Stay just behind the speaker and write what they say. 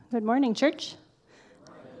Good morning, church.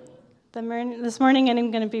 This morning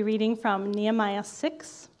I'm going to be reading from Nehemiah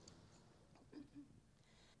 6.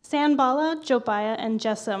 Sanballat, Tobiah, and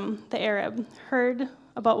Geshem, the Arab, heard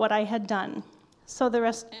about what I had done, so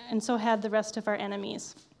had the rest of our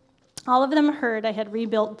enemies. All of them heard I had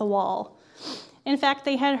rebuilt the wall. In fact,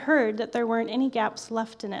 they had heard that there weren't any gaps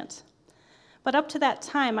left in it. But up to that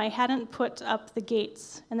time, I hadn't put up the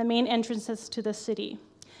gates and the main entrances to the city.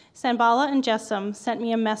 Sanballat and Geshem sent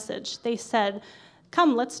me a message. They said,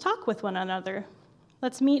 "Come, let's talk with one another.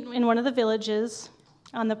 Let's meet in one of the villages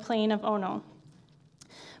on the plain of Ono."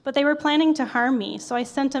 But they were planning to harm me, so I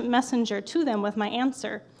sent a messenger to them with my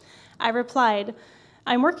answer. I replied,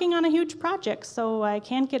 "I'm working on a huge project, so I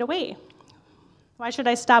can't get away. Why should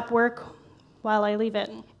I stop work while I leave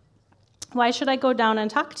it? Why should I go down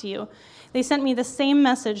and talk to you?" They sent me the same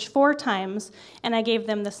message 4 times, and I gave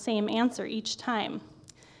them the same answer each time.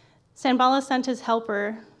 Sanballat sent his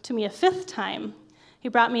helper to me a 5th time. He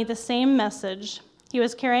brought me the same message. He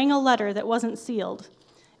was carrying a letter that wasn't sealed.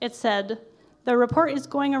 It said, "The report is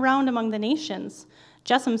going around among the nations.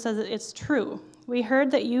 Geshem says it's true. We heard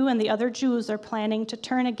that you and the other Jews are planning to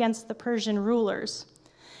turn against the Persian rulers,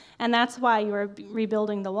 and that's why you are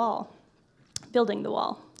building the wall.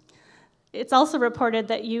 It's also reported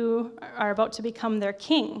that you are about to become their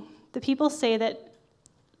king. The people say that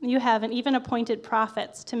you have even appointed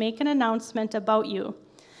prophets to make an announcement about you.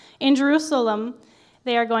 In Jerusalem,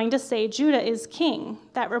 they are going to say, 'Judah is king.'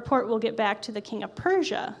 That report will get back to the king of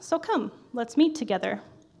Persia. So come, let's meet together."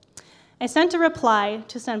 I sent a reply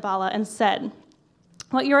to Sanballat and said,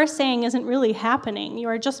 "What you are saying isn't really happening. You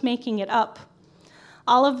are just making it up."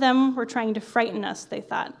 All of them were trying to frighten us, they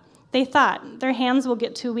thought. They thought their hands will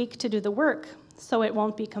get too weak to do the work, so it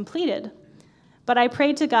won't be completed. But I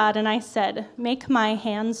prayed to God and I said, "Make my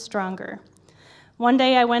hands stronger." One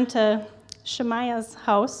day I went to Shemaiah's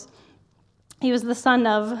house. He was the son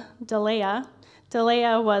of Delaiah.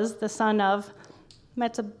 Delaiah was the son of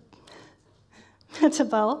Metabel.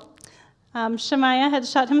 Shemaiah had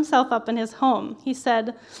shut himself up in his home. He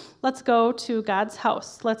said, "Let's go to God's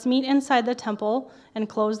house. Let's meet inside the temple and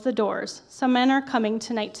close the doors. Some men are coming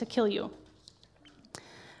tonight to kill you."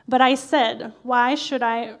 But I said,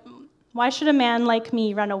 Why should a man like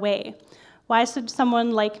me run away? Why should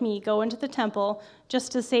someone like me go into the temple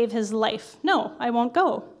just to save his life? No, I won't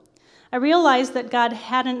go. I realized that God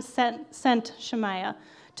hadn't sent Shemaiah.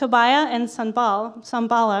 Tobiah and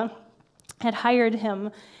Sanballat had hired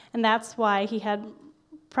him, and that's why he had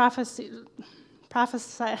prophecies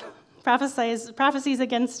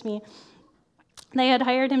against me. They had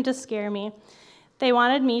hired him to scare me. They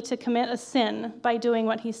wanted me to commit a sin by doing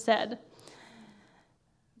what he said.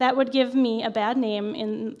 That would give me a bad name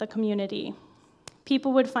in the community.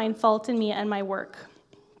 People would find fault in me and my work.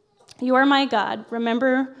 You are my God.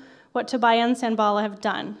 Remember what Tobiah and Sanballat have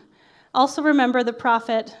done. Also remember the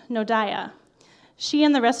prophet Noadiah. She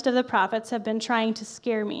and the rest of the prophets have been trying to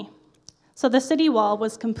scare me. So the city wall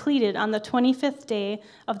was completed on the 25th day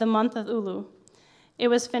of the month of Ulu. It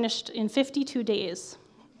was finished in 52 days.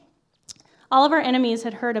 All of our enemies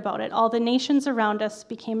had heard about it. All the nations around us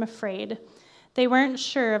became afraid. They weren't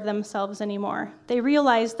sure of themselves anymore. They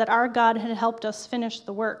realized that our God had helped us finish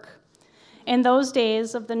the work. In those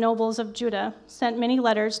days, the nobles of Judah sent many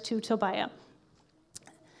letters to Tobiah,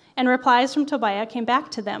 and replies from Tobiah came back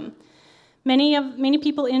to them. Many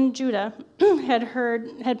people in Judah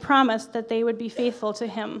had promised that they would be faithful to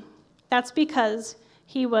him. That's because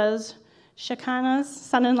he was Shekinah's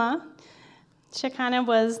son-in-law. Shekinah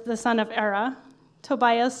was the son of Era.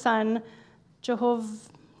 Tobiah's son,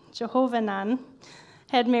 Jehohanan,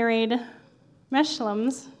 had married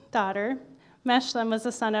Meshullam's daughter. Meshullam was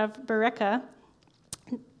the son of Berekah.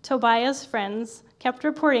 Tobiah's friends kept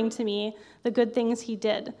reporting to me the good things he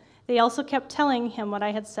did. They also kept telling him what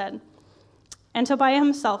I had said. And Tobiah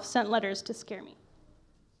himself sent letters to scare me.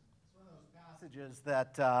 It's one of those passages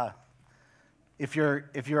that if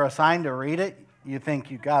you're assigned to read it, you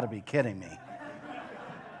think, you got to be kidding me.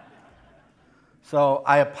 So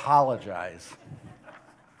I apologize.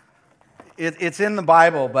 It's in the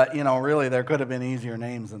Bible, but really there could have been easier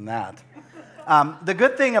names than that. The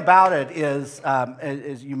good thing about it is,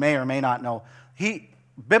 as you may or may not know,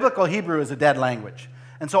 biblical Hebrew is a dead language.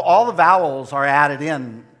 And so all the vowels are added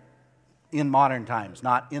in modern times,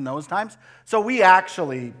 not in those times. So we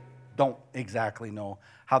actually don't exactly know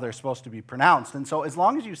how they're supposed to be pronounced. And so as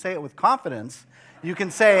long as you say it with confidence, you can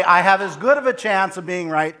say, I have as good of a chance of being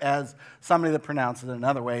right as somebody that pronounces it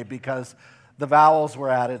another way, because the vowels were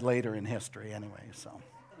added later in history anyway. So,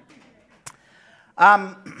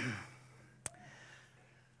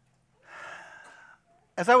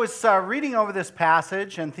 As I was reading over this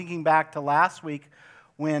passage and thinking back to last week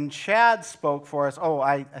when Chad spoke for us,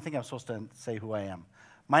 I think I'm supposed to say who I am.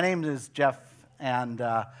 My name is Jeff, and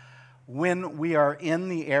when we are in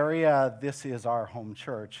the area, this is our home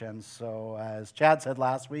church. And so, as Chad said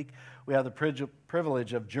last week, we have the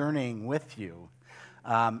privilege of journeying with you.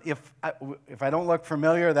 If I don't look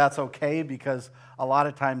familiar, that's okay, because a lot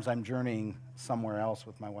of times I'm journeying somewhere else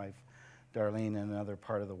with my wife, Darlene, in another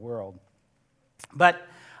part of the world. But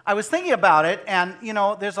I was thinking about it, and,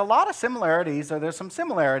 there's a lot of similarities, or there's some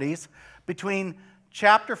similarities between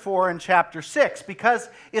chapter 4 and chapter 6, because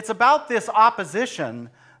it's about this opposition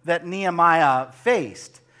that Nehemiah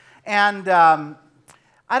faced. And I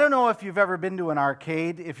don't know if you've ever been to an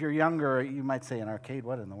arcade. If you're younger, you might say, an arcade?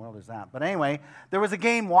 What in the world is that? But anyway, there was a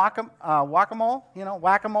game, whack-a-mole,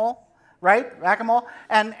 whack-a-mole, right? Whack-a-mole.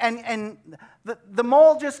 And the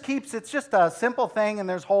mole just keeps, it's just a simple thing, and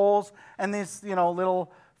there's holes, and these,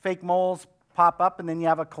 little fake moles pop up, and then you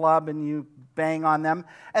have a club, and you bang on them.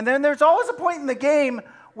 And then there's always a point in the game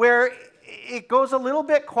where it goes a little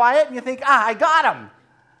bit quiet, and you think, I got him.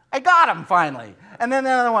 I got him finally. And then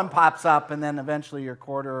another one pops up, and then eventually your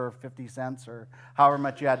quarter or 50 cents or however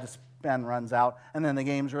much you had to spend runs out, and then the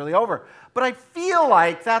game's really over. But I feel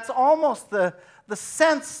like that's almost the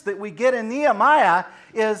sense that we get in Nehemiah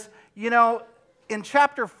is, in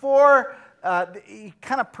chapter 4, he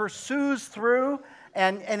kind of pursues through,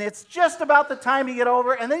 and it's just about the time you get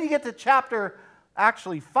over. And then you get to chapter,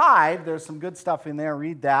 5, there's some good stuff in there,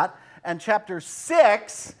 read that. And chapter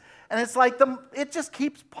 6, and it's like it just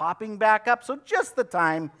keeps popping back up. So just the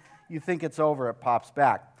time you think it's over, it pops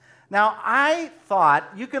back. Now, I thought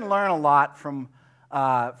you can learn a lot from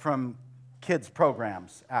kids'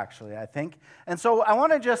 programs, actually, I think. And so I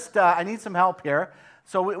want to just, I need some help here.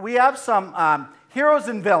 So we have some heroes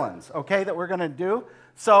and villains, okay, that we're going to do.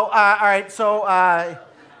 So, all right, so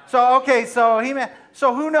He-Man.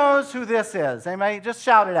 So who knows who this is? Anybody? Just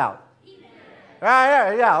shout it out.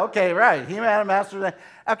 Right, yeah, okay, right. He-Man, Master.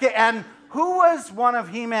 Okay, and who was one of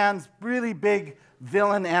He-Man's really big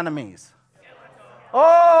villain enemies? Skeletor.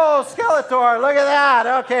 Oh, Skeletor, look at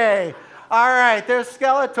that. Okay. All right, there's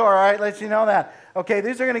Skeletor. All right, let you know that. Okay,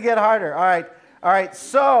 these are going to get harder. All right,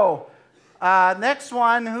 so next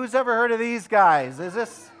one, who's ever heard of these guys? Is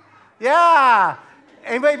this? Yeah.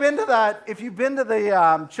 Anybody been to if you've been to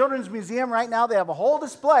the Children's Museum right now, they have a whole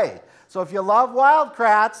display. So if you love Wild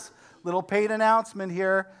Kratts, little paid announcement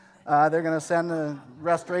here. They're going to send the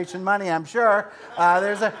restoration money, I'm sure.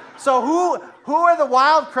 So who are the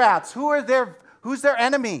Wild Kratts? Who's their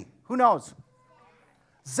enemy? Who knows?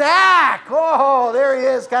 Zach! Oh, there he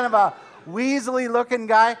is, kind of a weaselly-looking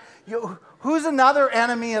guy. Who's another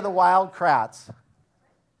enemy of the Wild Kratts?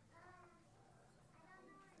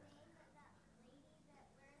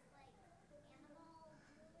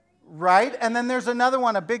 Right, and then there's another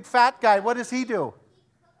one, a big fat guy. What does he do?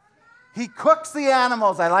 He cooks the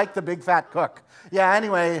animals. I like the big fat cook. Yeah,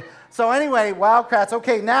 anyway. So Wild Kratts.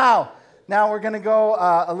 Okay, now we're going to go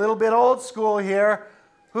a little bit old school here.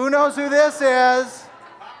 Who knows who this is?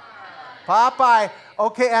 Popeye.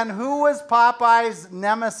 Okay, and who was Popeye's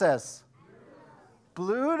nemesis?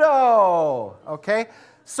 Bluto. Okay,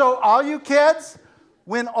 so all you kids,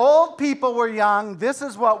 when old people were young, this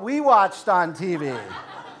is what we watched on TV.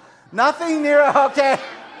 Nothing near, okay.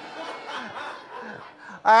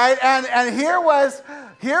 All right, and here was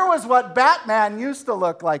what Batman used to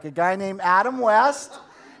look like, a guy named Adam West.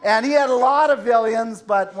 And he had a lot of villains,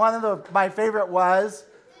 but one of my favorite was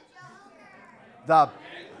the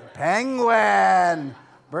Penguin.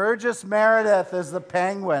 Burgess Meredith is the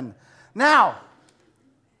Penguin. Now,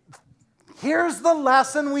 here's the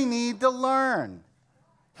lesson we need to learn.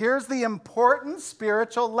 Here's the important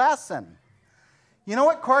spiritual lesson. You know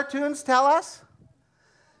what cartoons tell us?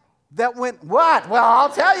 What? Well, I'll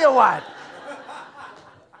tell you what.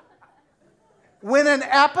 When an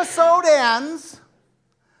episode ends,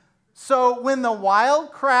 so when the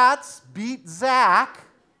Wild Kratts beat Zach,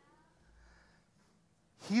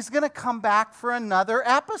 he's going to come back for another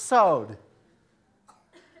episode.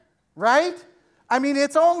 Right? I mean,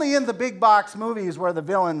 it's only in the big box movies where the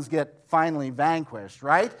villains get finally vanquished,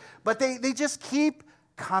 right? But they just keep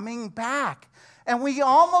coming back. And we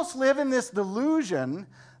almost live in this delusion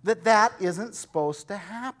that isn't supposed to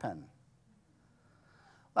happen.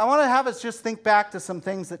 I want to have us just think back to some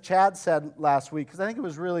things that Chad said last week, because I think it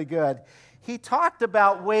was really good. He talked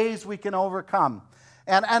about ways we can overcome.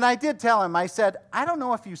 And I did tell him, I said, I don't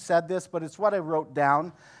know if you said this, but it's what I wrote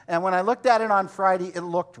down. And when I looked at it on Friday, it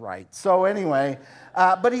looked right. So anyway,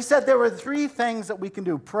 but he said there were 3 things that we can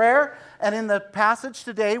do. Prayer, and in the passage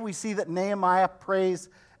today, we see that Nehemiah prays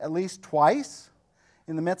at least twice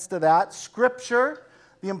in the midst of that. Scripture,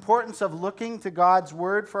 the importance of looking to God's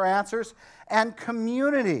word for answers, and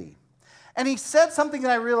community. And he said something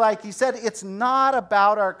that I really like. He said, it's not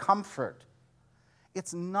about our comfort.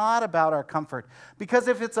 It's not about our comfort. Because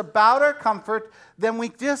if it's about our comfort, then we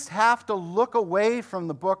just have to look away from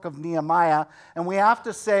the book of Nehemiah, and we have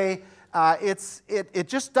to say, he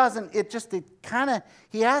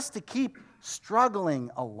has to keep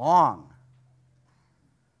struggling along.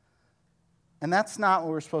 And that's not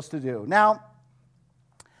what we're supposed to do. Now,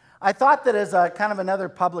 I thought that as a kind of another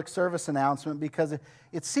public service announcement, because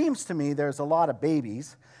it seems to me there's a lot of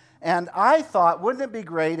babies, and I thought, wouldn't it be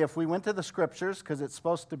great if we went to the Scriptures, because it's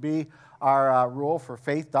supposed to be our rule for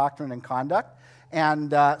faith, doctrine, and conduct.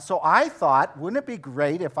 And so I thought, wouldn't it be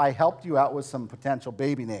great if I helped you out with some potential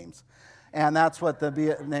baby names? And that's what the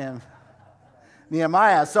name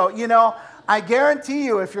Nehemiah. So, I guarantee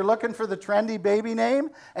you, if you're looking for the trendy baby name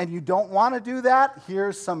and you don't want to do that,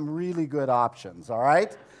 here's some really good options, all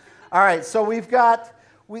right? All right, so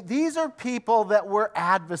these are people that were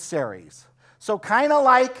adversaries. So kind of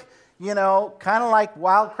like Wild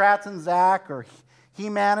Kratts and Zach or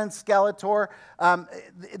He-Man and Skeletor.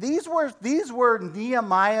 These were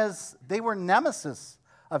Nehemiah's, they were nemesis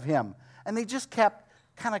of him. And they just kept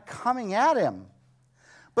kind of coming at him.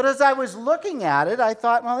 But as I was looking at it, I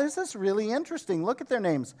thought, well, this is really interesting. Look at their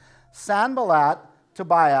names. Sanballat,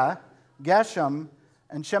 Tobiah, Geshem,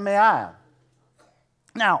 and Shemaiah.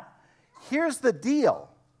 Now, here's the deal.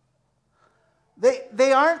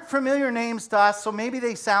 They aren't familiar names to us, so maybe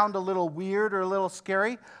they sound a little weird or a little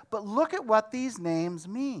scary, but look at what these names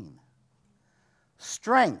mean.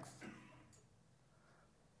 Strength,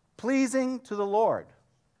 pleasing to the Lord.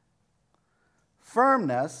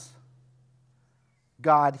 Firmness,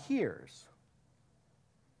 God hears.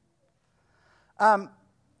 One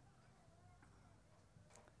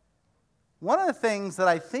of the things that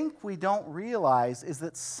I think we don't realize is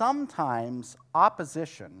that sometimes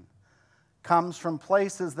opposition comes from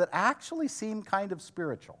places that actually seem kind of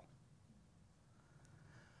spiritual.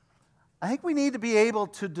 I think we need to be able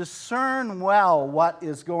to discern well what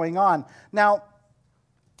is going on. Now,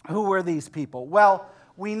 who were these people? Well,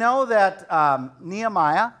 we know that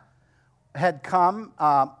Nehemiah had come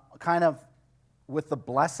kind of with the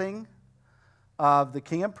blessing of the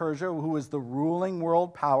king of Persia, who was the ruling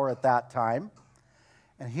world power at that time.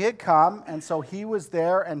 And he had come, and so he was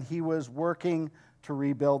there, and he was working to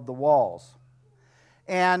rebuild the walls.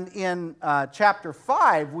 And in chapter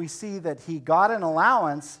 5, we see that he got an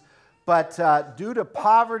allowance, but due to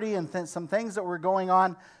poverty and some things that were going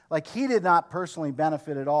on, like he did not personally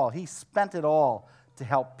benefit at all. He spent it all to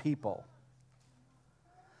help people.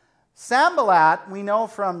 Sanballat, we know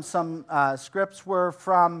from some scripts, were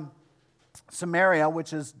from Samaria,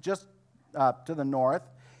 which is just to the north.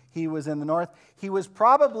 He was in the north. He was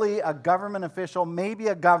probably a government official, maybe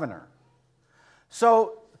a governor.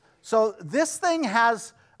 So this thing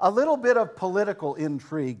has a little bit of political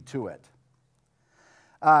intrigue to it.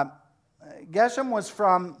 Geshem was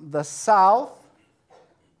from the south,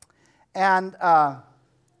 and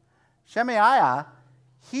Shemaiah,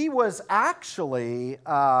 he was actually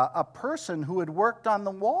a person who had worked on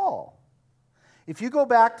the wall. If you go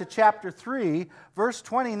back to chapter 3, verse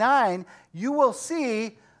 29, you will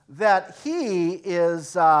see that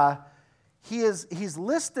he's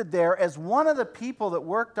listed there as one of the people that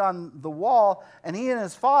worked on the wall, and he and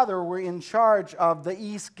his father were in charge of the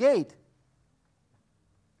east gate.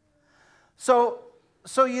 So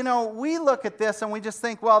we look at this and we just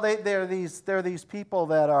think, well, they're these people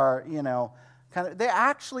that are, they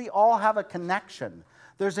actually all have a connection.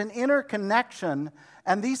 There's an interconnection,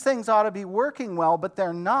 and these things ought to be working well, but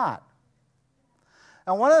they're not.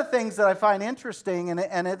 And one of the things that I find interesting,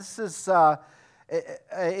 and this is,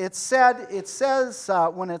 it says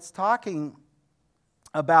when it's talking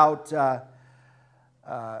about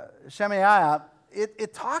Shemaiah,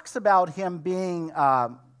 it talks about him being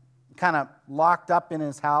kind of locked up in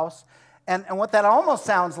his house, and what that almost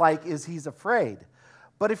sounds like is he's afraid.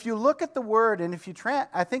 But if you look at the word, and if you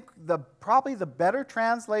I think probably the better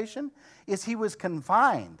translation is he was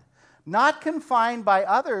confined. Not confined by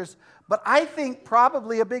others, but I think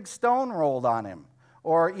probably a big stone rolled on him.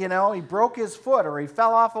 Or, he broke his foot, or he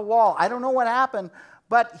fell off a wall. I don't know what happened,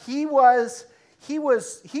 but he was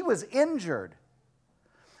injured.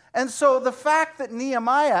 And so the fact that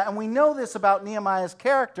Nehemiah, and we know this about Nehemiah's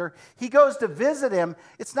character, he goes to visit him.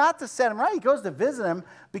 It's not to set him right. He goes to visit him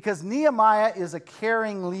because Nehemiah is a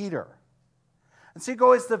caring leader. And so he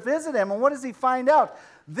goes to visit him, and what does he find out?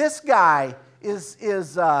 This guy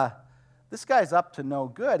this guy's up to no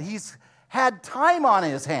good. He's had time on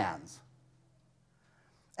his hands.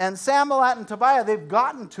 And Sanballat and Tobiah, they've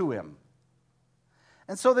gotten to him.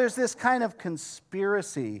 And so there's this kind of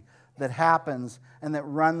conspiracy that happens and that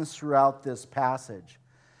runs throughout this passage.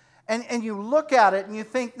 And you look at it and you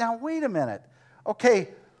think, now wait a minute. Okay,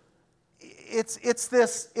 it's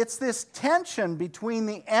this tension between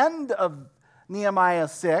the end of Nehemiah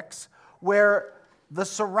 6, where the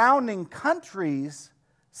surrounding countries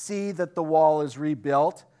see that the wall is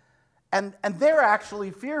rebuilt, and they're actually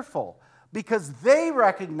fearful because they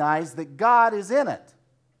recognize that God is in it.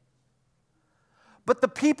 But the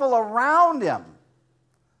people around him,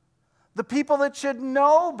 the people that should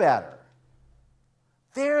know better,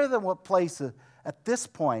 they're the place at this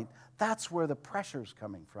point, that's where the pressure's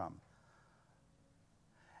coming from.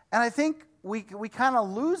 And I think we kind of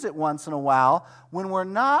lose it once in a while when we're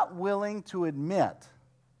not willing to admit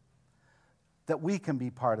that we can be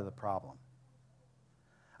part of the problem.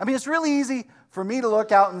 I mean, it's really easy for me to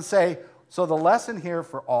look out and say, so the lesson here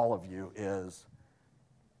for all of you is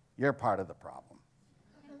you're part of the problem.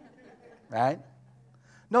 Right?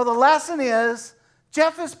 No, the lesson is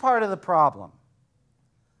Jeff is part of the problem.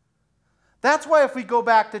 That's why if we go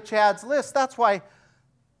back to Chad's list, that's why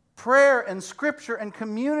prayer and scripture and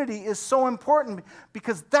community is so important,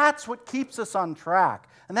 because that's what keeps us on track.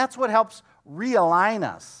 And that's what helps realign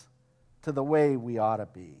us to the way we ought to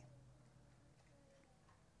be.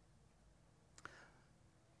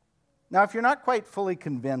 Now, if you're not quite fully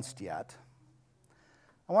convinced yet,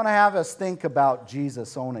 I want to have us think about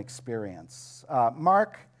Jesus' own experience.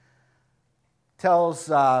 Mark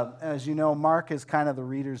tells, as you know, Mark is kind of the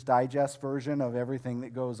Reader's Digest version of everything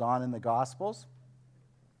that goes on in the Gospels.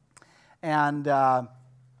 And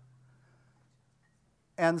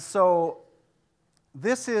so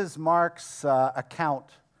this is Mark's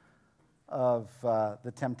account of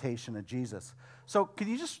the temptation of Jesus. So could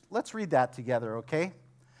you let's read that together, okay?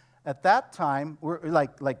 At that time, we're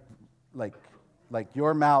like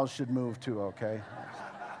your mouths should move too, okay?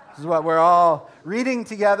 This is what we're all reading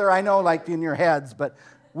together. I know, like in your heads, but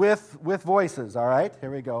with voices, all right?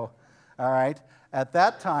 Here we go. All right. At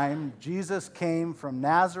that time, Jesus came from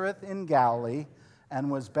Nazareth in Galilee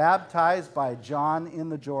and was baptized by John in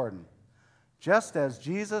the Jordan. Just as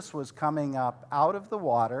Jesus was coming up out of the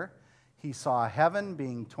water, he saw heaven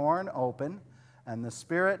being torn open and the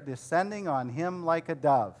Spirit descending on him like a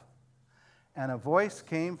dove. And a voice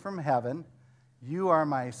came from heaven, "You are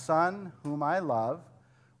my Son, whom I love.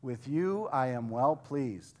 With you I am well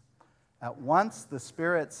pleased." At once the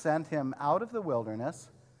Spirit sent him out of the wilderness,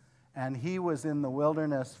 and he was in the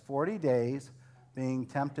wilderness 40 days, being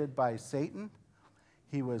tempted by Satan.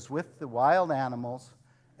 He was with the wild animals,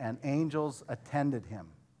 and angels attended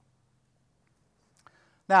him.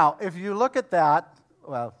 Now, if you look at that,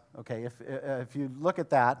 well, okay, if you look at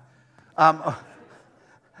that,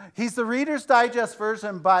 he's the Reader's Digest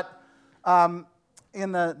version, but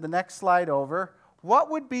in the next slide over, what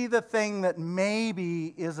would be the thing that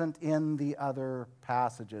maybe isn't in the other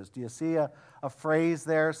passages? Do you see a phrase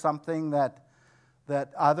there, something that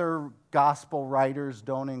other gospel writers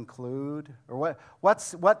don't include? Or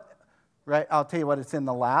what? Right, I'll tell you what, it's in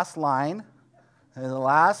the last line. In the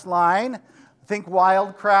last line, think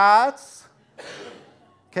wild crats.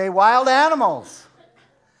 Okay, wild animals.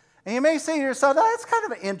 And you may say to yourself, that's kind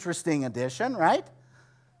of an interesting addition, right?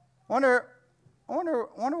 Wonder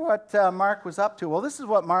what Mark was up to. Well, this is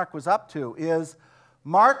what Mark was up to, is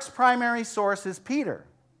Mark's primary source is Peter.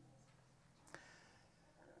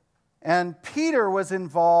 And Peter was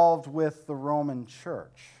involved with the Roman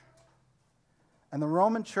church. And the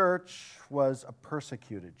Roman church was a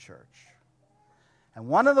persecuted church. And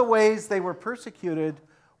one of the ways they were persecuted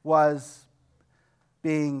was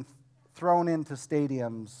being thrown into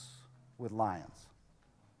stadiums with lions.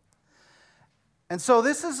 And so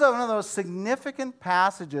this is one of those significant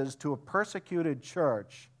passages to a persecuted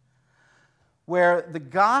church where the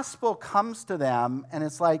gospel comes to them, and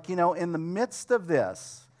it's like, in the midst of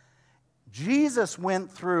this, Jesus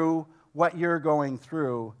went through what you're going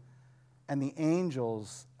through, and the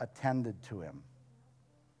angels attended to him.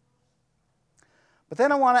 But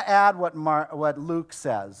then I want to add what Luke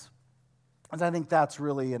says, and I think that's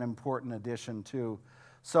really an important addition too.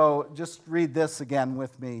 So just read this again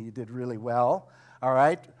with me. You did really well. All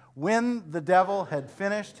right. When the devil had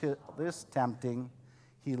finished this tempting,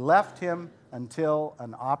 he left him until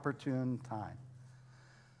an opportune time.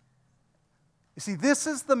 You see, this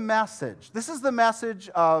is the message. This is the message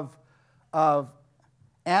of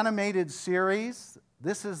animated series.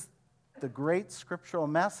 This is the great scriptural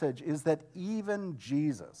message, is that even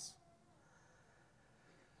Jesus,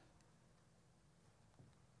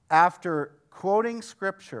 after quoting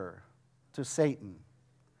scripture to Satan,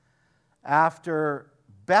 after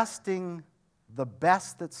besting the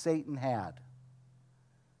best that Satan had,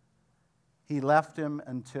 he left him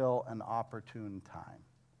until an opportune time.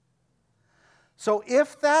 So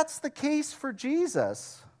if that's the case for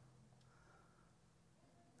Jesus,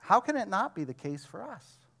 how can it not be the case for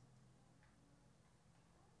us?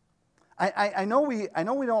 I know we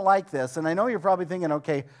don't like this, and I know you're probably thinking,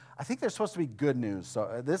 okay, I think there's supposed to be good news,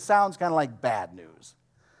 so this sounds kind of like bad news.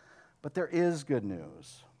 But there is good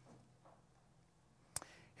news.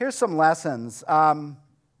 Here's some lessons that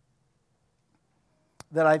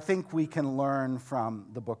I think we can learn from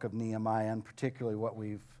the book of Nehemiah, and particularly what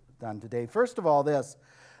we've done today. First of all, this,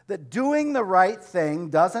 that doing the right thing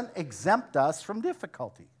doesn't exempt us from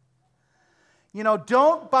difficulty. You know,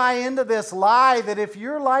 don't buy into this lie that if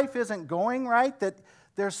your life isn't going right, that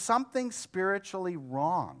there's something spiritually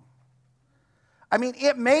wrong. I mean,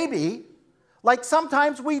 it may be. Like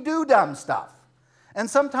sometimes we do dumb stuff. And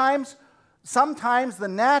sometimes the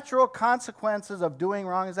natural consequences of doing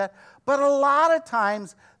wrong is that. But a lot of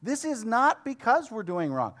times, this is not because we're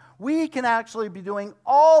doing wrong. We can actually be doing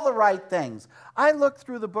all the right things. I look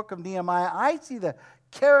through the book of Nehemiah. I see the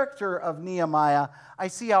character of Nehemiah. I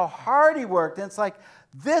see how hard he worked. And it's like,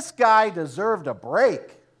 this guy deserved a break.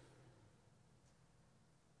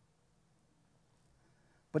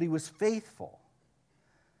 But he was faithful.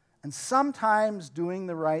 And sometimes doing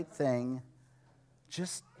the right thing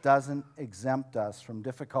just doesn't exempt us from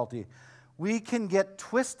difficulty. We can get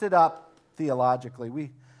twisted up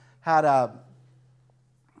theologically. I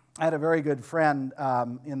had a very good friend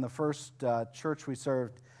in the first church we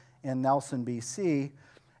served in Nelson, BC,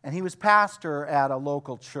 and he was pastor at a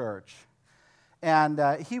local church. And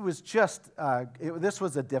he was just, this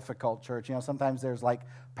was a difficult church. You know, sometimes there's like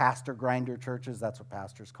pastor grinder churches. That's what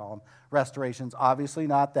pastors call them. Restorations, obviously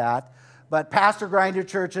not that. But pastor grinder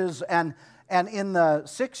churches. And in the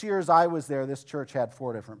 6 years I was there, this church had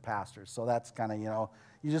 4 different pastors. So that's kind of, you know,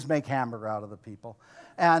 you just make hamburger out of the people.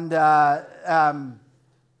 And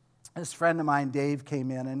this friend of mine, Dave, came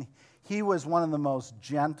in, and he was one of the most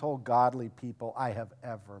gentle, godly people I have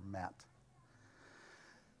ever met.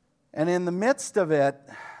 And in the midst of it,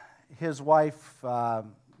 his wife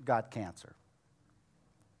got cancer.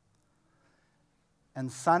 And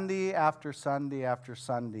Sunday after Sunday after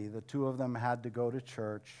Sunday, the two of them had to go to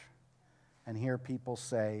church and hear people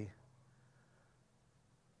say,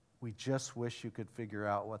 "We just wish you could figure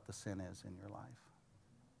out what the sin is in your life."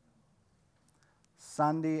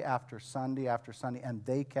 Sunday after Sunday after Sunday, and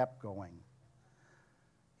they kept going.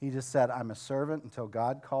 He just said, "I'm a servant until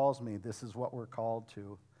God calls me. This is what we're called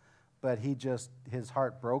to." But his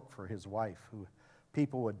heart broke for his wife, who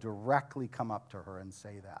people would directly come up to her and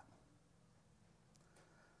say that.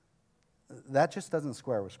 That just doesn't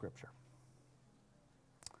square with Scripture.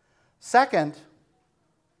 Second,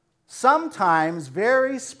 sometimes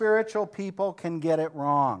very spiritual people can get it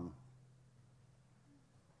wrong.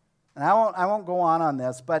 And I won't go on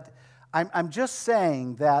this, but I'm just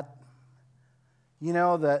saying that, you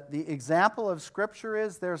know, the example of Scripture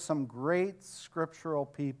is there's some great scriptural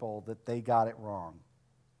people that they got it wrong.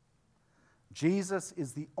 Jesus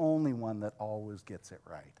is the only one that always gets it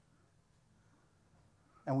right.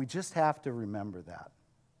 And we just have to remember that.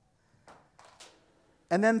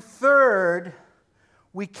 And then third,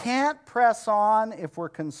 we can't press on if we're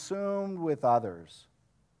consumed with others.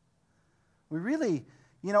 We really,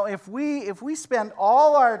 you know, if we spend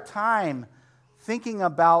all our time thinking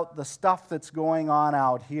about the stuff that's going on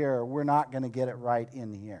out here, we're not going to get it right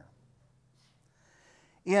in here.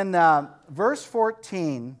 In verse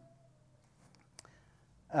 14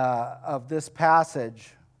 of this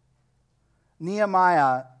passage,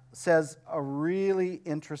 Nehemiah says a really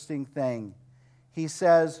interesting thing. He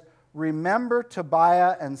says, "Remember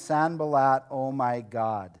Tobiah and Sanballat, O my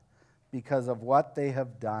God, because of what they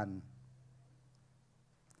have done."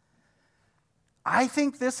 I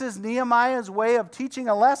think this is Nehemiah's way of teaching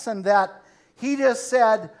a lesson that he just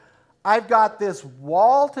said, I've got this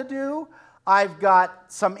wall to do. I've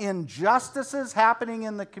got some injustices happening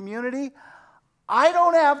in the community. I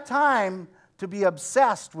don't have time to be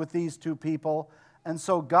obsessed with these two people. And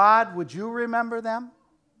so, God, would you remember them?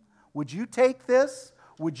 Would you take this?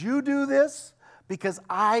 Would you do this? Because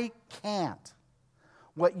I can't.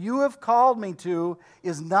 What you have called me to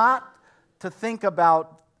is not to think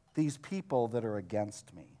about these people that are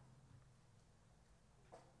against me.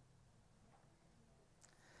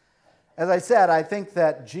 As I said, I think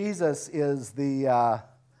that Jesus is the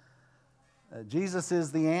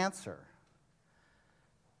answer.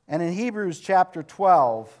 And in Hebrews chapter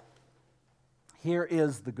 12, here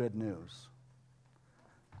is the good news.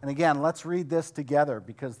 And again, let's read this together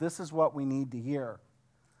because this is what we need to hear.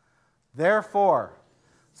 Therefore,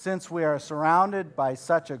 Since we are surrounded by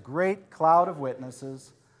such a great cloud of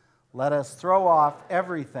witnesses, let us throw off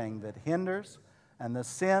everything that hinders and the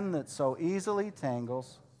sin that so easily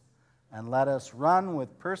tangles, and let us run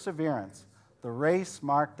with perseverance the race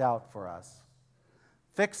marked out for us,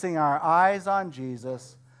 fixing our eyes on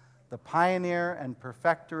Jesus, the pioneer and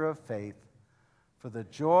perfecter of faith. For the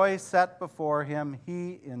joy set before him,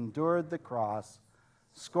 he endured the cross,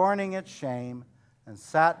 scorning its shame, and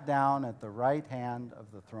sat down at the right hand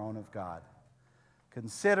of the throne of God.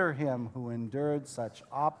 Consider him who endured such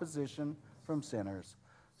opposition from sinners,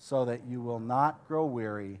 so that you will not grow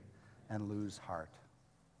weary and lose heart.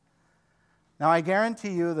 Now, I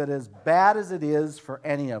guarantee you that as bad as it is for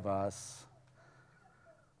any of us,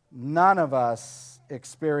 none of us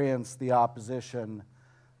experience the opposition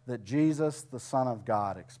that Jesus, the Son of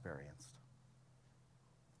God, experienced.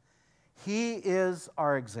 He is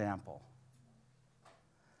our example.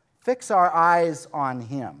 Fix our eyes on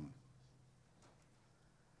him.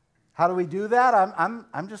 How do we do that?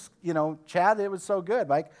 I'm just, Chad, it was so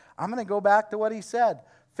good. I'm going to go back to what he said.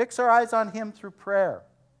 Fix our eyes on him through prayer.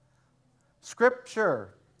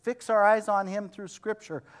 Scripture. Fix our eyes on him through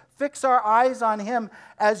Scripture. Fix our eyes on him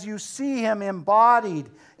as you see him embodied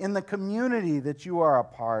in the community that you are a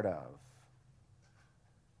part of,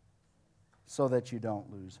 so that you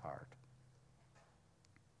don't lose heart.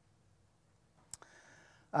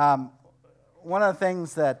 One of the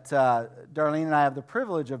things that Darlene and I have the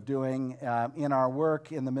privilege of doing in our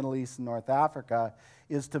work in the Middle East and North Africa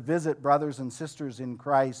is to visit brothers and sisters in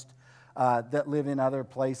Christ that live in other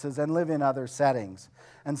places and live in other settings.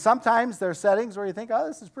 And sometimes there are settings where you think, oh,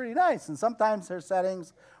 this is pretty nice. And sometimes there are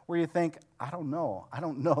settings where you think, I don't know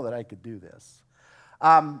that I could do this.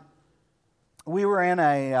 We were in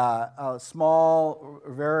a small,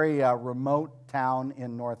 very remote town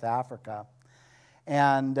in North Africa.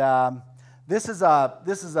 And this is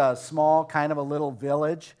a small, kind of a little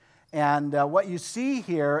village. And what you see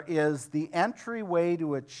here is the entryway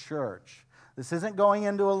to a church. This isn't going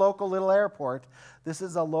into a local little airport. This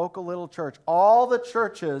is a local little church. All the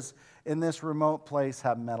churches in this remote place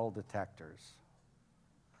have metal detectors.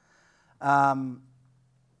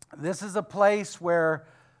 This is a place where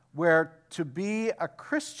to be a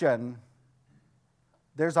Christian,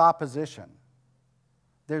 there's opposition.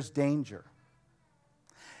 There's danger.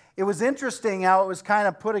 It was interesting how it was kind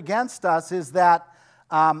of put against us is that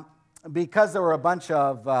because there were a bunch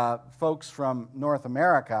of folks from North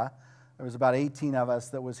America, there was about 18 of us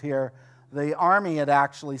that was here, the Army had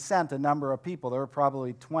actually sent a number of people. There were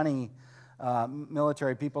probably 20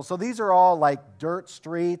 military people. So these are all like dirt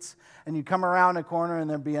streets, and you come around a corner and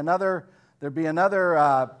there'd be another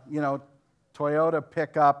Toyota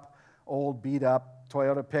pickup, old beat up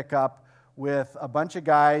Toyota pickup with a bunch of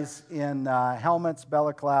guys in helmets,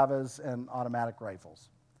 balaclavas, and automatic rifles.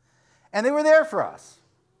 And they were there for us.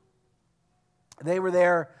 They were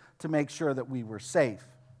there to make sure that we were safe.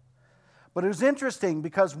 But it was interesting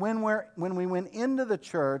because when we went into the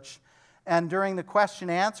church and during the question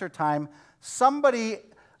and answer time,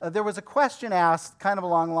 there was a question asked kind of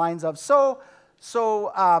along the lines of, it was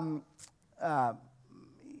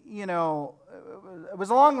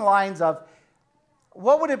along the lines of,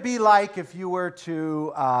 what would it be like if you were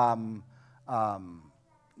to,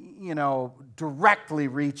 directly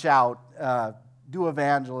reach out, do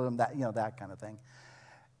evangelism, that kind of thing.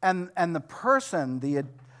 And the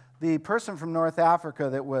person from North Africa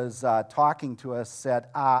that was talking to us said,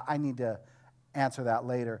 I need to answer that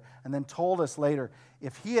later, and then told us later,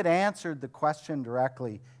 if he had answered the question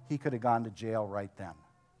directly, he could have gone to jail right then.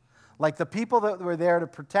 Like the people that were there to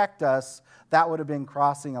protect us, that would have been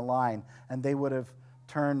crossing a line, and they would have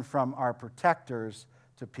turned from our protectors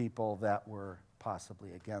to people that were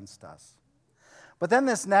possibly against us. But then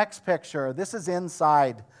this next picture, this is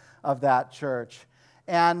inside of that church.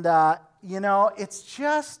 And, it's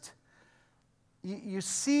just, you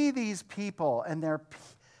see these people, and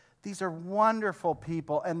these are wonderful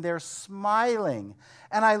people, and they're smiling.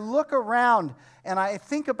 And I look around, and I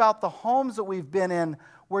think about the homes that we've been in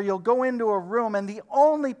where you'll go into a room, and the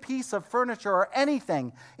only piece of furniture or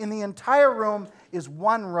anything in the entire room is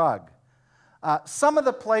one rug. Some of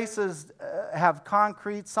the places have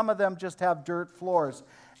concrete, some of them just have dirt floors.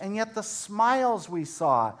 And yet the smiles we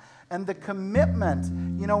saw and the commitment,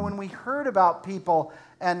 when we heard about people,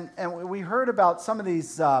 and we heard about some of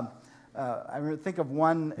these, I think of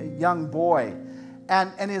one young boy,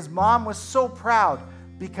 and his mom was so proud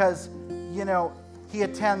because, he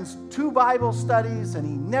attends 2 Bible studies and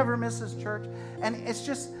he never misses church. And it's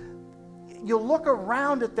just, you look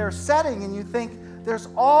around at their setting and you think, there's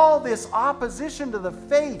all this opposition to the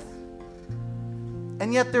faith.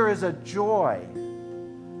 And yet there is a joy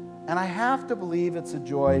And I have to believe it's a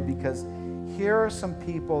joy because here are some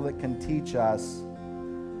people that can teach us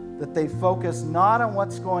that they focus not on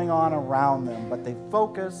what's going on around them, but they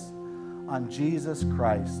focus on Jesus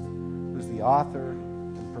Christ, who's the author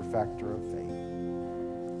and perfecter of faith.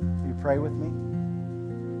 Will you pray with me?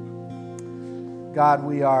 God,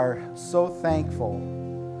 we are so thankful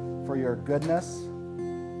for your goodness.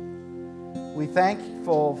 We're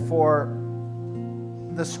thankful for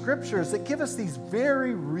the scriptures that give us these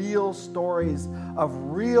very real stories of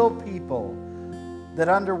real people that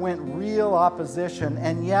underwent real opposition,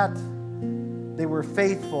 and yet they were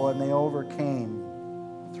faithful and they overcame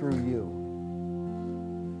through you.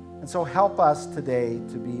 And so help us today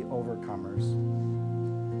to be overcomers.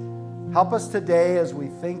 Help us today as we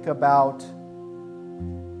think about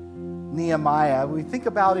Nehemiah, we think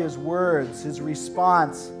about his words, his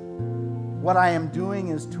response. What I am doing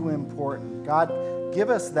is too important. God, give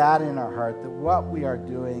us that in our heart, that what we are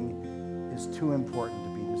doing is too important to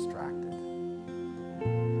be distracted.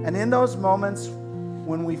 And in those moments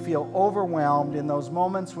when we feel overwhelmed, in those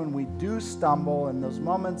moments when we do stumble, in those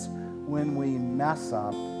moments when we mess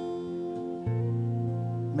up,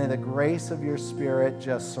 may the grace of your Spirit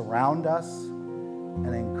just surround us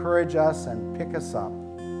and encourage us and pick us up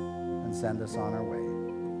and send us on our way.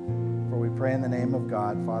 For we pray in the name of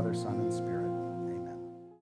God, Father, Son, and Spirit.